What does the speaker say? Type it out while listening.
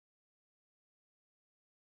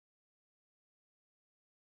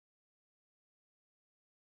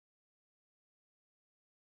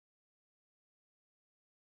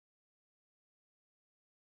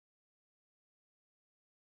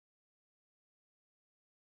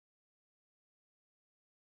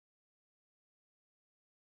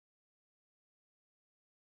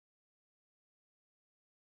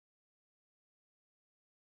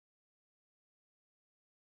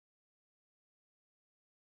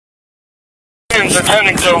civilians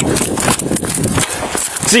attending to him.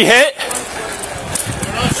 Is he hit?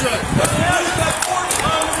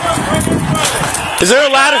 Is there a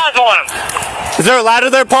ladder? Is there a ladder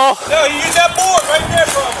there, Paul? No, you use that board right there,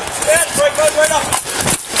 brother. That's right up.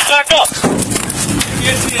 Back up.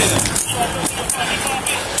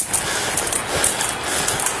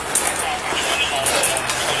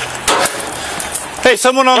 Hey,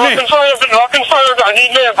 someone on me. Not confirmed. I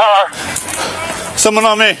need manpower. Someone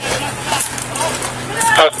on me.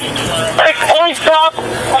 Hey, police stop.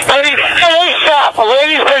 Police stop. A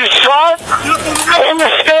lady's been shot in the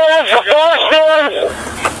stairs, the far stairs.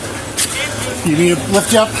 You need to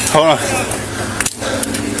lift you up? Hold on.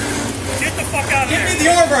 Get the fuck out of here. Give me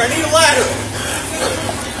the armor. I need a ladder.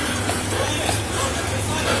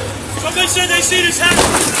 Somebody said they see this happen.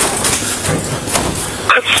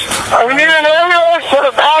 I need an ambulance to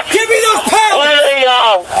the back. Give me those pallets.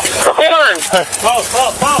 Horn. Paul.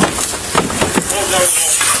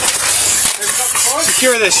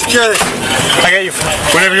 Secure this. I got you.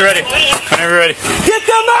 Whenever you're ready. Whenever you're ready. Get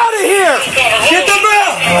them out of here. Get them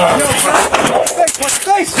out.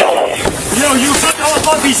 Face. Yo, you put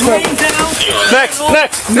all of these wings down. Next.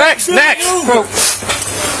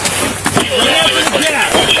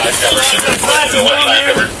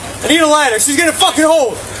 I need a ladder. She's gonna fucking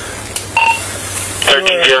hold.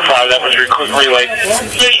 1305, that was relayed.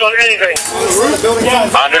 On anything.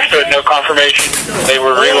 Understood, no confirmation. They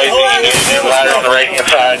were relayed the ladder on the right-hand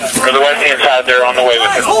side, or the left-hand side, they're on the way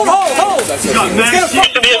with it. Hold.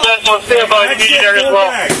 Used to be a vessel on standby to be there as well.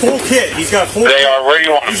 Full kit. He's got full. They are, where do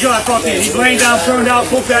you want them? He's got fucking. He's laying down, thrown out,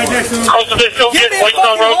 full bag next to him. Close to this, still get White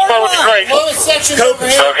Stone Road Spur with the crate.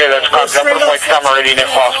 Okay, that's cocked up with White Stone already if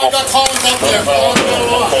possible.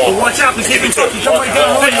 Watch out, he's hitting somebody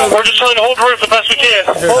down. We're just trying to hold the roof the best we can.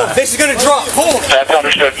 Hold, this is gonna drop. Hold. That's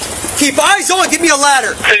understood. Keep eyes on. Give me a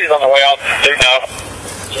ladder. City's on the way out there now.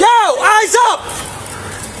 Yo, eyes up.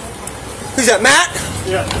 Who's that, Matt?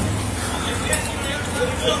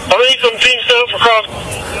 I need some team stuff for cross.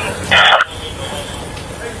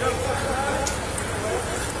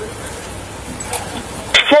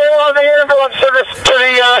 Pull on the ambulance to the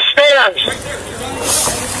stands.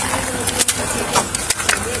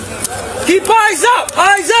 Keep eyes up.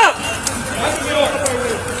 Eyes up.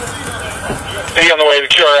 He's on the way. The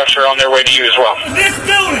QRFs are on their way to you as well. This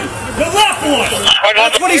building, the left one.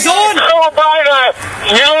 That's what he's on. Go by the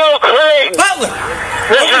yellow crate. Butler.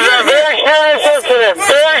 This is a very serious incident.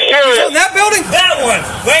 Very serious. On that building? That one.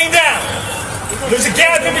 Laying down. There's a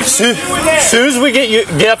gap in between you and there. As soon as we get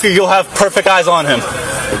up here, you'll have perfect eyes on him.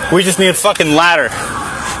 We just need a fucking ladder.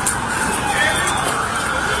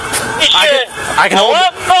 I can hold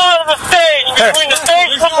left side of the stage, between the stage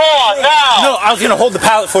and the wall, now. No, I was going to hold the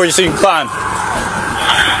pallet for you so you can climb.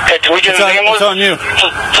 Hey, can we get an ambulance? It's on you.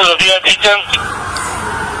 To the VIP tent?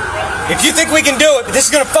 If you think we can do it, but this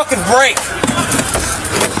is going to fucking break.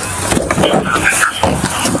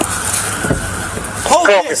 Hold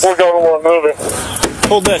this. We're going to move it.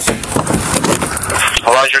 Hold this.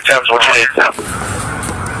 Roger, Thames, what you need?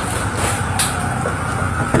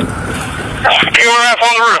 QRF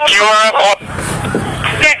on the roof. QRF on.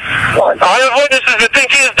 I have witnesses that think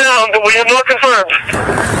he is down, but we have not confirmed.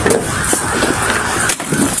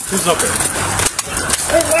 Who's up there?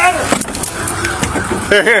 Hey, ladder.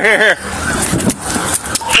 Here.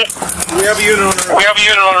 We have a unit on the roof. We have a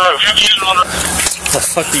unit on the roof. How the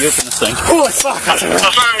fuck do you open this thing? Oh, fuck.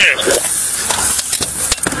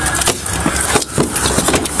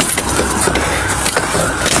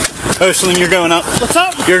 Oh, Celine, you're going up. What's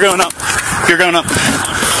up? You're going up. You're going up.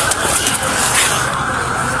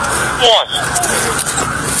 One.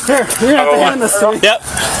 Here, you have to hand this to me. Yep.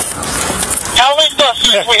 How many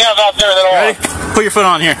buses we have out there that are Ready? Put your foot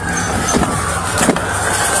on here.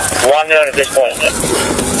 One none at this point.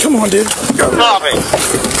 Come on, dude. Copy.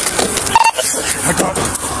 I got it.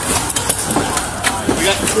 We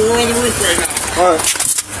got 4 on the roof right now. Alright.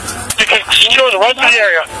 You can go the right to the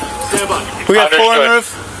area. Stand by. We got 4 on the roof.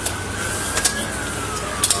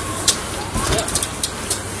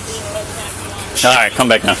 Alright, come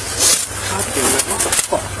back now.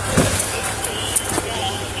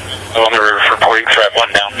 On the roof, reporting threat,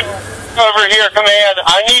 1 down. Over here, command.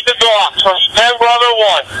 I need the dock. From 10 brother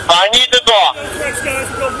 1. I need the dock. Next guys,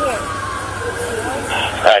 we got 1.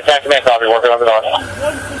 Alright, tax command copy, working on the dock.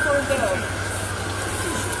 1 confirmed down.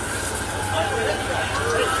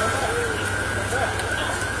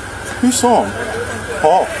 Who saw him?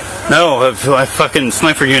 Paul. No, a fucking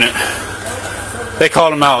sniper unit. They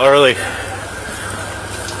called him out early.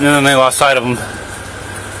 And then they lost sight of him.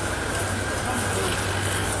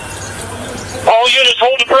 All units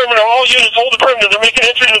hold the perimeter. All units hold the perimeter. They're making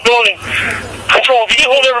entry to the building. Patrol, if you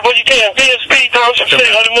get hold of everybody you can. PSP, Township City,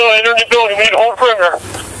 let them know I entered the building. We need to hold perimeter.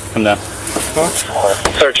 Come down.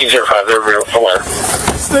 1305, they're aware.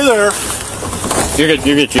 Stay there. You're good.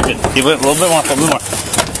 Keep it a little bit more.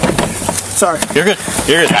 Sorry. You're good.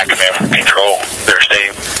 Attack command from Control, they're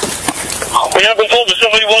staying. We have been told that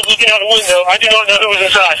somebody was looking out the window. I do not know who was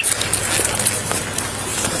inside.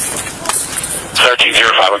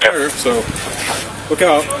 1305, okay. So, look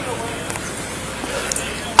out.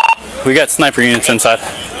 We got sniper units inside.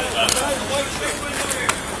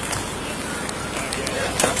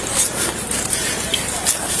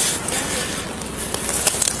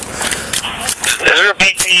 Is there a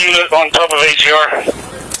BP unit on top of AGR?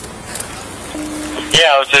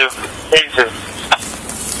 Yeah, let's do.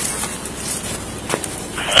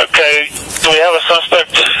 Okay, do we have a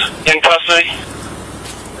suspect in custody?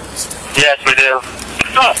 Yes, we do.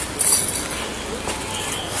 Oh.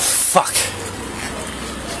 Fuck.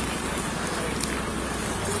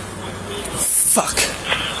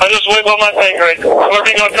 I just waved on my finger. Wherever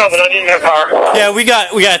you gonna come, but I need your power. Yeah, we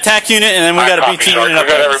got attack unit and then we got a BT unit up We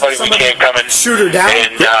got there. everybody we can come in. Shoot her down.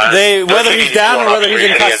 And, Whether he's down or whether he's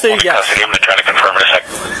in custody, yes. I'm gonna try to confirm in a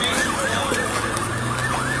second.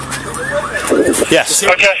 Yes.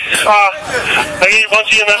 Okay. I need one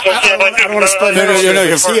CMS on standby. I don't want to split hairs. No,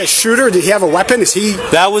 Is he a shooter? Did he have a weapon? Is he?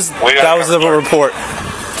 That was the report.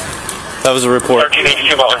 That was a report.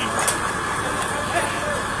 1382 Butler.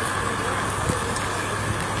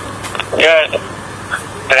 Yeah.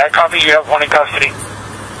 Did I copy? You have one in custody?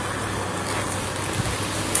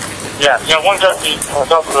 Yeah, one custody on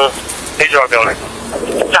top of the HR building.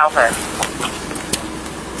 South end.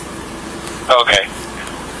 Okay.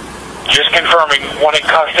 Just confirming, one in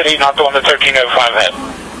custody, not the one that 1305 had.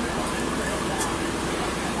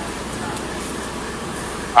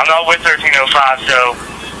 I'm not with 1305, so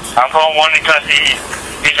I'm calling one in custody,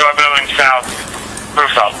 HR building south,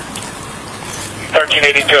 rooftop.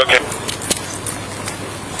 1382, okay.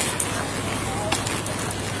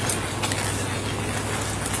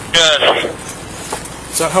 Good.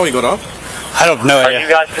 Is that how he got up? I have no Are idea. you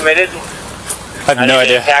guys committed? I have no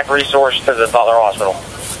idea. Attack resource to the Butler Hospital.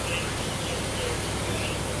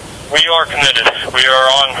 We are committed. We are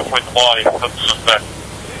on with the body. That's the suspect.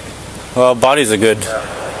 Well, body's a good.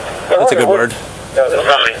 That's a good word.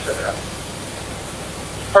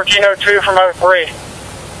 1302 from 03.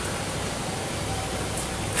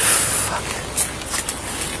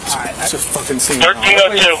 Alright, that's a fucking scene.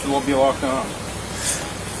 1302. It won't be locked on.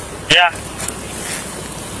 Yeah.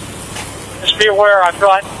 Just be aware, I've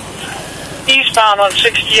got eastbound on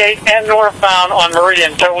 68 and northbound on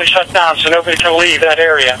Meridian totally shut down, so nobody can leave that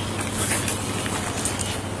area.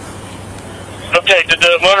 Okay, did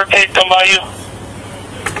the motorcade come by you?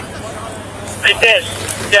 It did,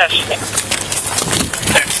 yes.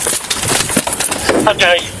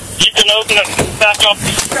 Okay, you can open it back up.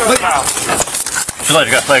 Just let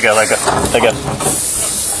it go.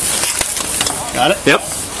 Got it? Yep.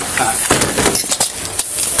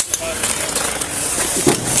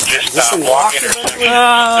 Just walk intersection.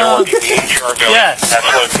 They're working the HR building. Yes. That's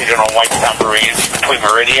located on Whitetown Meridian between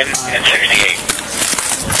Meridian and 68.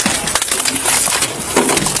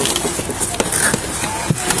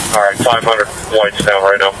 Alright, 500 Whitetown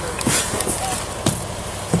right now.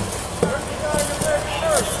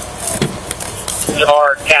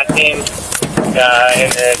 Our cat team in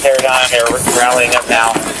the paradigm, they're rallying up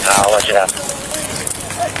now. I'll let you know.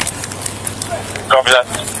 Copy that.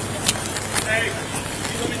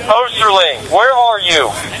 Osterling, where are you?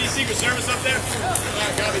 Any Secret Service up there?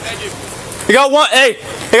 Copy, thank you. You got one. Hey,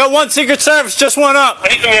 you got one Secret Service. Just one up. I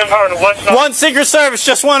need some manpower on the west side. One Secret Service.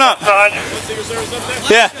 Just one up. Side. One Secret Service up there?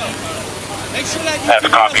 Yeah. Make sure that you That's a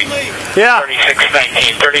copy. Yeah.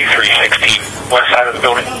 3619, 3316, west side of the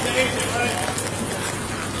building.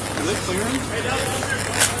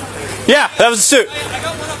 Yeah, that was a suit.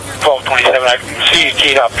 1227, I see you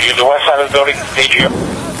keyed up. You the west side of the building, need you.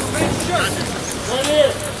 Right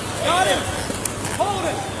here. Got him. Hold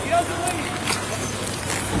it. He doesn't leave.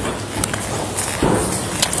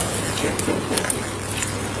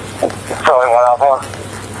 Probably one out more.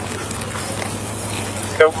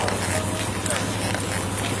 Nope.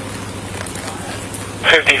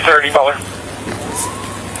 5030 Butler.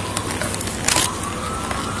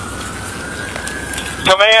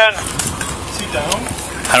 Command. Is he down?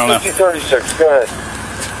 I don't know. 5036, go ahead.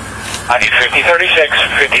 I need 5036,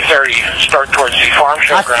 5030, start towards the farm I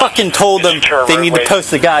showground. fucking told them they need to post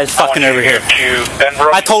the guys fucking over here.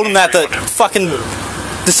 I told them that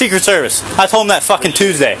the Secret Service. I told them that fucking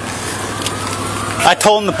Tuesday. I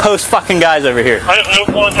told them to post fucking guys over here. I have no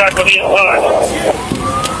contact with the inside.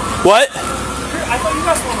 What? I thought you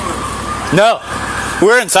guys wanted to. No.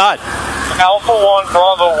 We're inside. Alpha 1,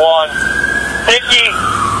 Bravo 1. Hickey.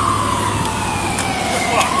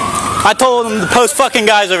 I told them to post fucking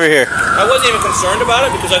guys over here. I wasn't even concerned about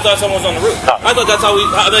it because I thought someone was on the roof. No. I thought that's how we.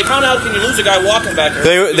 Like, how the hell can you lose a guy walking back here?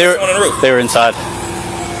 They were on the roof. They were inside.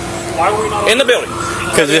 Why were we not in the building?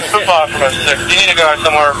 Because you need to go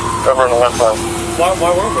somewhere over on the left side. Why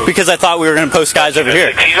weren't we? Because I thought we were going to post guys over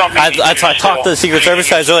here. I talked to the Secret Service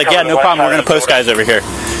guys. They're like, yeah, no problem. We're going to post guys over here.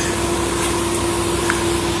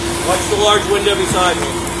 Watch the large window beside me.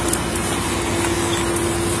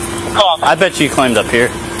 I bet you climbed up here.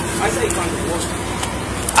 I say he climbed the floor.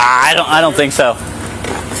 I don't think so.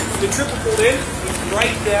 The trooper pulled in. He's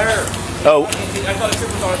right there. Oh. I thought the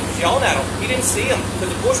trooper was on him, yelling at him. He didn't see him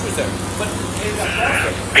because the bush was there. But he got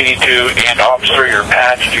faster. PD2 and Officer, you're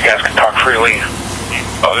patched. You guys can talk freely.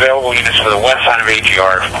 Available units for the west side of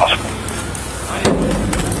AGR if possible.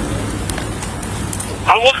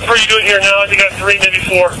 I'm looking for you doing here now. I think I got 3, maybe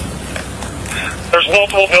 4. There's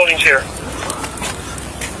multiple buildings here.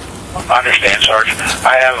 I understand, Sarge.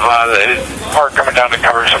 I have the part coming down to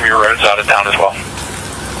cover some of your roads out of town as well.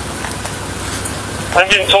 I'm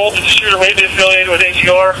getting told that the shooter may be affiliated with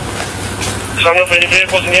AGR. So I don't know if any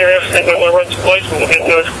vehicles in the area. I think I want to run some plates, but we'll get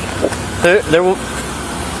to it.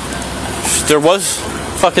 There was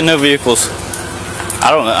fucking no vehicles.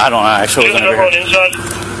 I don't know. I actually wasn't over here. Inside.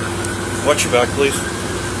 Watch your back, please.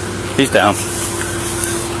 He's down.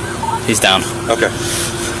 He's down. Okay.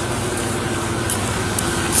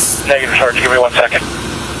 Negative, Sarge. Give me 1 second.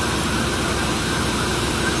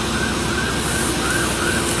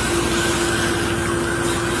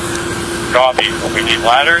 Copy. We need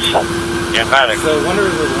ladders and medics. So I wonder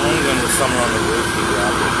if the long gun was somewhere on the roof he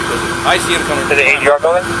dropped it because I see him coming to the AGR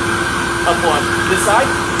building? Up on this side?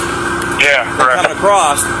 Yeah, correct. Coming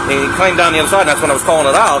across, and he climbed down the other side, and that's when I was calling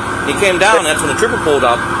it out. He came down, and that's when the trooper pulled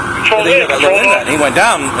up. And then he went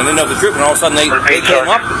down, and then the trooper, and all of a sudden they came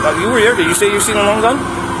up. You were here. Did you say you seen a long gun?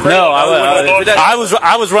 No, I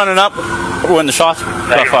was running up when the shots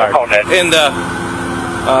got fired. And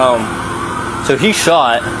so he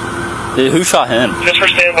shot. Who shot him? Just for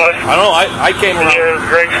standby. I don't know. I came around. Yeah,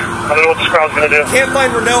 Greg. I don't know what this crowd's going to do. Can't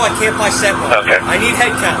find Renault. I can't find Sentinel. Okay. I need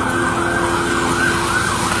head count.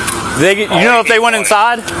 You know if they went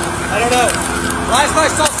inside? I don't know. Last I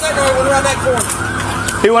saw Sentinel, I went around that corner.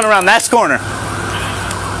 He went around that corner.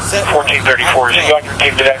 1434. Is he on your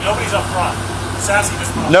team today? Nobody's up front. Sassy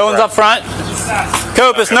just went No one's up front? Sassy.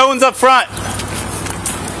 Copus, no one's up front.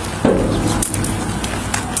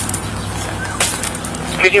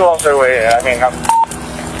 Could you also, I mean, I'm...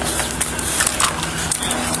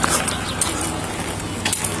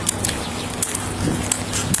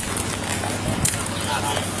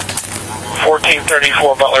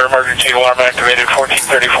 Butler emergency alarm activated.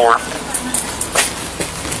 1434.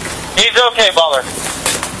 He's okay, Butler.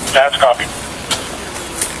 That's copy.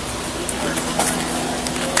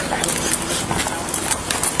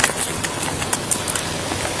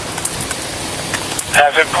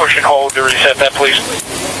 Have him push and hold to reset that, please.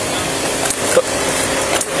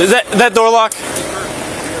 Is that door lock?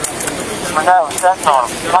 No, that's on.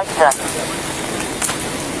 Mic check.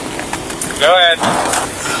 Go ahead.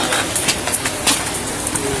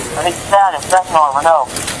 I think status, that's on Renault.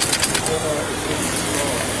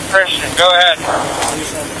 Christian, go ahead.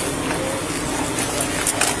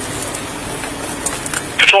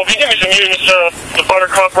 Control, can you give me some units the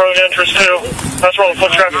Buttercup Road entrance too? That's where all the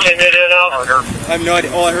foot traffic came in and out. I have no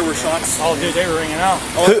idea. All I heard were shots. Oh, dude, they were ringing out.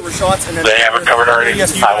 All I heard were shots, and then they have it covered already.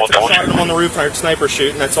 Yes, you I will double check. them on the roof. I heard sniper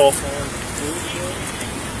shoot, and that's all.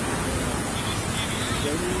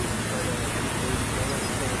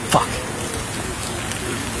 Fuck.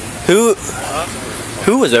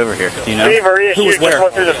 Who was over here? Do you know? Who was where?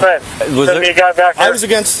 Went through the fence. Was there? Be a guy back there. I was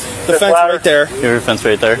against the fence right there. Your fence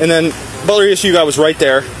right there. And then Butler Eagle guy was right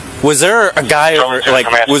there. Was there a guy over, like,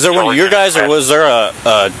 was there one of your guys, or was there a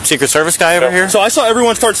Secret Service guy over here? So I saw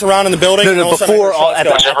everyone start surrounding the building. No, before, at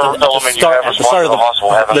the start of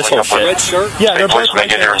this whole shit. Red shirt? Yeah, they're both right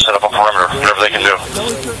there. Set up a perimeter, whatever they can do.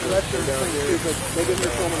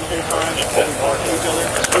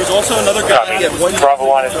 There's also another guy. Bravo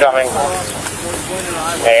 1 is coming.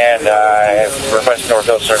 And request North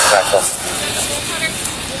Hill search backfill.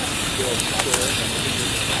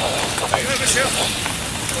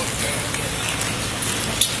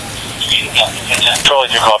 Charlie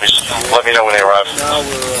 2 copies. Let me know when they arrive. Now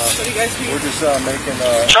we're just making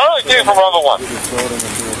Charlie 2 from Bravo 1.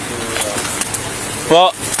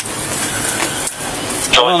 Well, I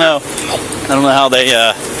don't know. I don't know how they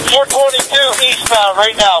 422 eastbound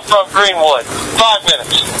right now from Greenwood. 5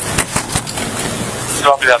 minutes.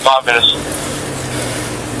 Copy that, 5 minutes.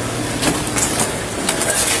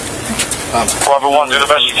 Bravo 1, do the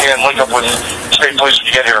best you can. Link up with state police when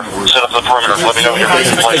you get here. Set up the perimeter. Let me know when you're ready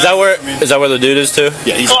to play. Is that where the dude is too?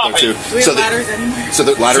 Yeah, he's up there too. So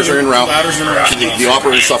the ladders are en route. The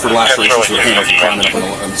operator suffered lacerations with hands climbing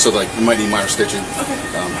up, so like you might need minor stitching.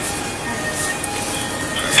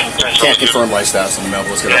 Can't confirm life status on the mail.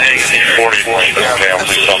 Let's get it. 40, where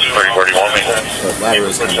do you want me? Ladder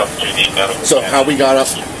is so how we got up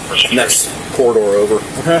next corridor over.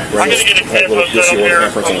 Okay. I'm going to get a camera set up here.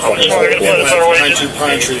 Behind two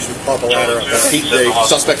pine trees, we pop a ladder up. The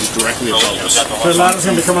suspect is directly above us. The ladder's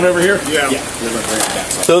going to be coming over here? Yeah.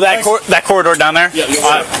 So that corridor down there? Yeah.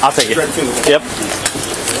 I'll take it. Yep.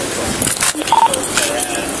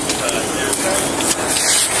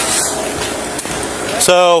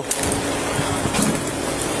 So,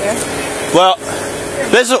 well,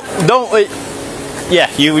 this don't. Yeah,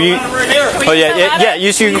 you. Oh yeah.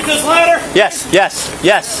 Yes,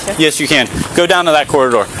 you can go down to that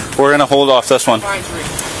corridor. We're gonna hold off this one.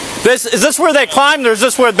 Is this where they climbed, or is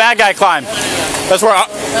this where the bad guy climbed? That's where.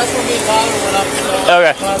 That's where me and Butler went up.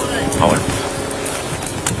 Okay.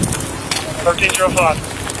 1305.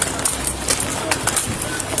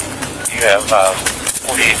 You have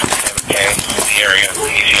 48K in the area.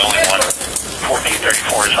 He's the only one.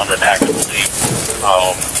 1434 is on the tactical team.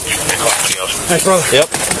 You can pick somebody else. Thanks, brother. Yep.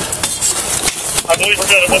 I believe we're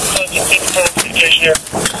good at 1 communication here.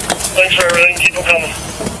 Thanks for everything. Keep them coming.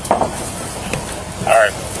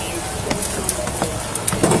 Alright.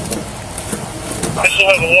 This will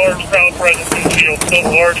have a large crowd presence in the field. Still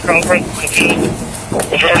a large crowd presence in the field.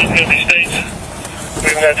 Majority is going to be states.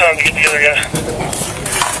 We haven't had time to get together yet.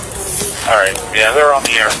 Alright. Yeah, they're on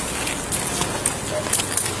the air.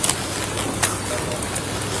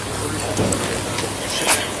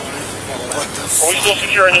 Are we still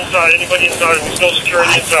securing inside? Anybody inside? Are we still securing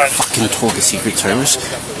inside? Fucking told the Secret Service,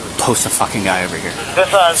 post a fucking guy over here. This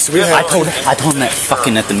side. I told him that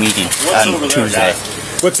fucking at the meeting on Tuesday.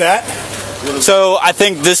 What's that? So I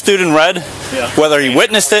think this dude in red, whether he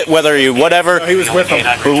witnessed it, whether he whatever. No, he was with him.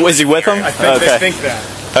 Was he with him? I think they think that.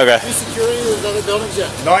 Okay.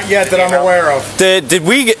 Not yet that I'm aware of. Did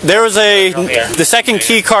we? There was the second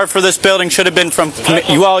key card for this building should have been from.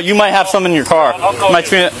 Well, you might have some in your car.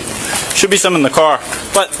 Should be some in the car.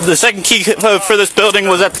 But the second key code for this building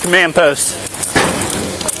was at the command post.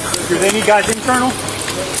 Do they need guys internal?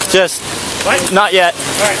 Just not yet.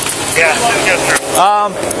 Alright. Yeah,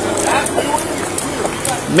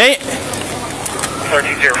 May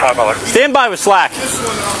 1305. stand by with slack.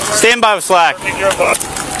 Stand by with slack.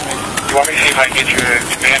 1305. You want me to see if I can get you a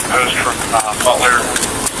command post from Butler,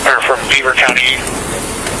 or from Beaver County?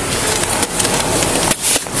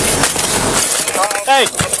 Hey,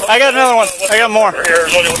 I got another one. I got more.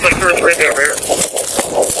 Here's one. It looks like 2 or 3 over here.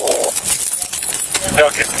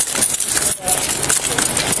 Okay.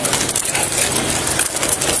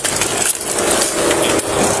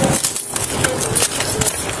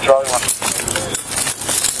 Charlie 1.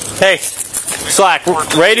 Hey, slack.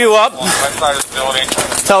 Radio up.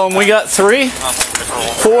 Tell them we got 3,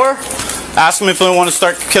 4. Ask them if they want to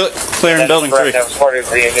start clearing building 3. That was part of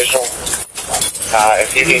the initial.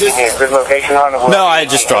 If you need a good location on it. No, I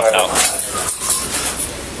just dropped out.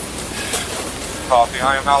 Copy.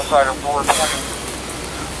 I am outside of 420.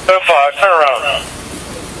 05, turn around.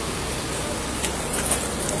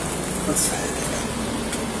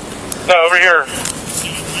 No, over here.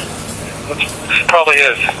 It probably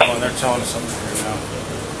is. Oh, they're telling us something here now.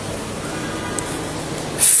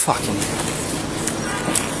 Fucking.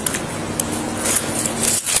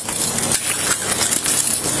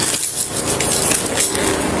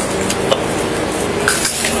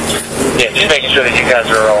 Yeah, just making sure that you guys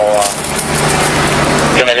are all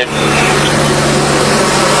committed.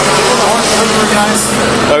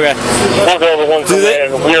 Okay.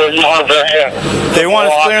 They want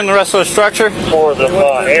us clearing the rest of the structure? For the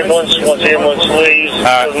ambulance, once the ambulance leaves,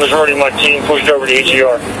 the majority of my team pushed over to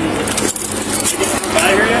HER.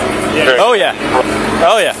 Oh yeah.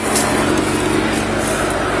 Oh yeah.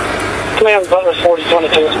 Command Butler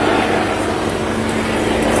 4022.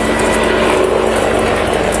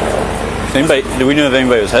 Anybody? Do we know if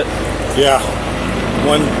anybody was hit? Yeah.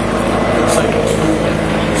 One.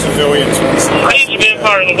 Civilians. I need to be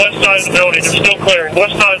part of the west side of the building. They're still clearing.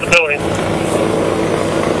 West side of the building.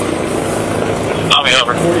 I'll be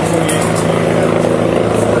over.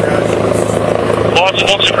 Lots of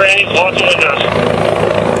books and crannies, lots of windows.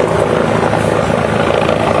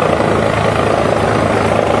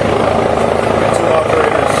 Two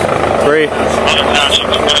operators. 3. Other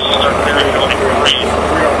townships, witnesses are clearing building 3.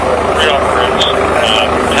 3 operators.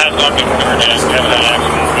 Has not been cleared yet. We haven't had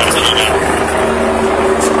accidents. Got a key now.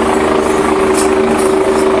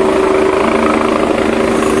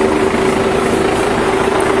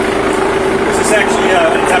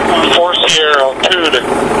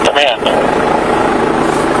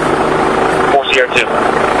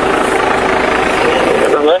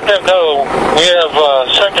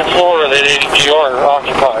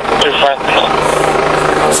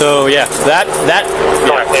 So yeah, that.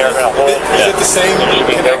 Correct. They are going to hold. Is it the same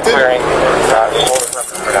connected? Clearing.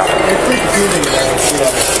 It's pretty confusing.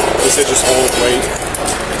 They said just hold, wait.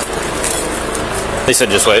 They said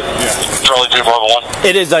just wait. Yeah. Charlie 2 Bravo 1.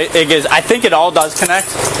 It is. I think it all does connect,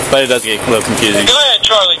 but it does get a little confusing. Go ahead,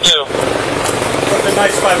 Charlie 2. Would have been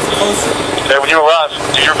nice if I was closer. Hey, when you arrive,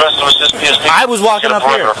 do your best to assist PSP. I was walking up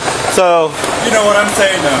here, so. You know what I'm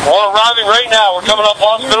saying now. We're arriving right now. We're coming up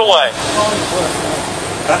Hospital Way.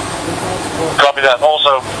 Copy that.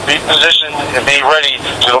 Also, be positioned and be ready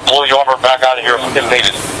to pull your armor back out of here if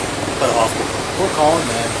needed. We're calling,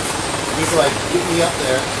 man. He's like, get me up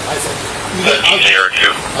there. I said,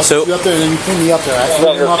 I'll So- put you up there and then you pin me up there. I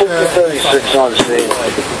put him up there. 36 on scene.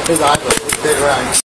 His eyes are big around.